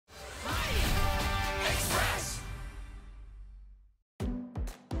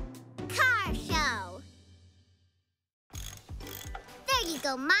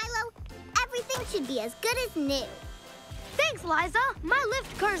go, Milo. Everything should be as good as new. Thanks, Liza. My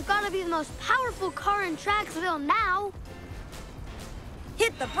lift car's gotta be the most powerful car in Tracksville now.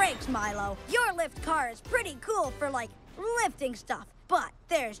 Hit the brakes, Milo. Your lift car is pretty cool for, like, lifting stuff. But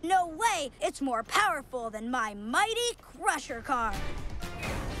there's no way it's more powerful than my mighty Crusher car.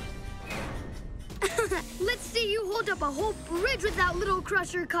 Let's see you hold up a whole bridge with that little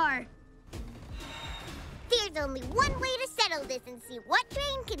Crusher car. There's only one way to settle this and see what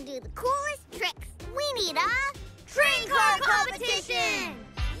train can do the coolest tricks. We need a train car competition!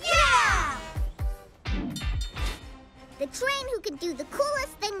 Yeah! The train who can do the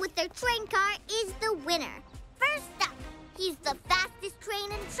coolest thing with their train car is the winner. First up, he's the fastest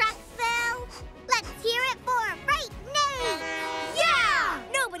train in Tracksville. Let's hear it for right now! Yeah!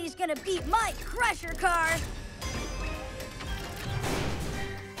 Nobody's gonna beat my Crusher car.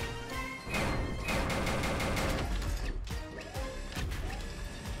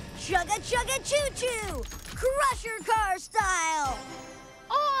 Chugga chugga choo choo! Crusher car style!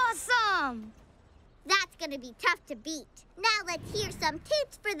 Awesome! That's gonna be tough to beat. Now let's hear some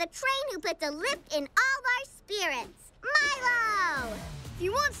toots for the train who puts a lift in all our spirits. Milo! If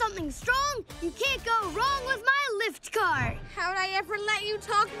you want something strong, you can't go wrong with my lift car. How'd I ever let you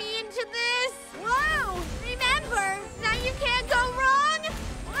talk me into this? Whoa! Remember that you can't go wrong?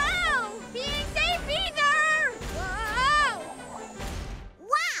 Whoa! Being safe either! Whoa!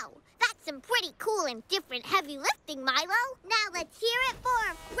 Wow! That's some pretty cool and different heavy lifting, Milo. Now let's hear it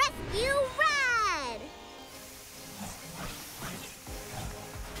for Rescue Red!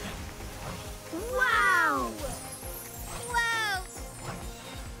 Wow! Whoa!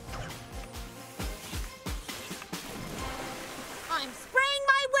 I'm spraying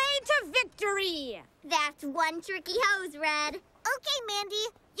my way to victory! That's one tricky hose, Red. Okay, Mandy,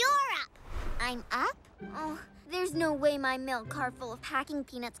 you're up. I'm up? Oh, there's no way my milk car full of packing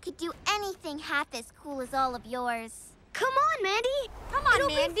peanuts could do anything half as cool as all of yours. Come on, Mandy. Come on, It'll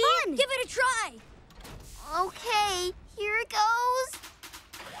Mandy. be fun. Give it a try. Okay, here it goes.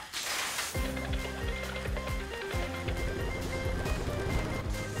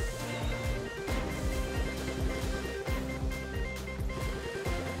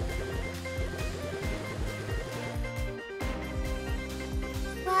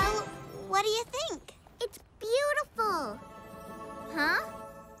 Well, what do you think? It's beautiful. Huh?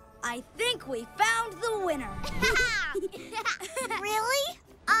 I think we found the winner. Really?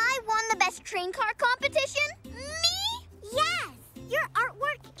 I won the best train car competition? Me? Yes! Your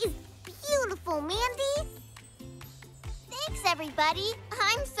artwork is beautiful, Mandy. Thanks, everybody.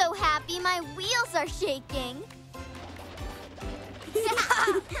 I'm so happy my wheels are shaking.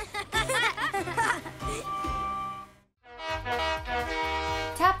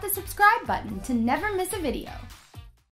 Tap the subscribe button to never miss a video.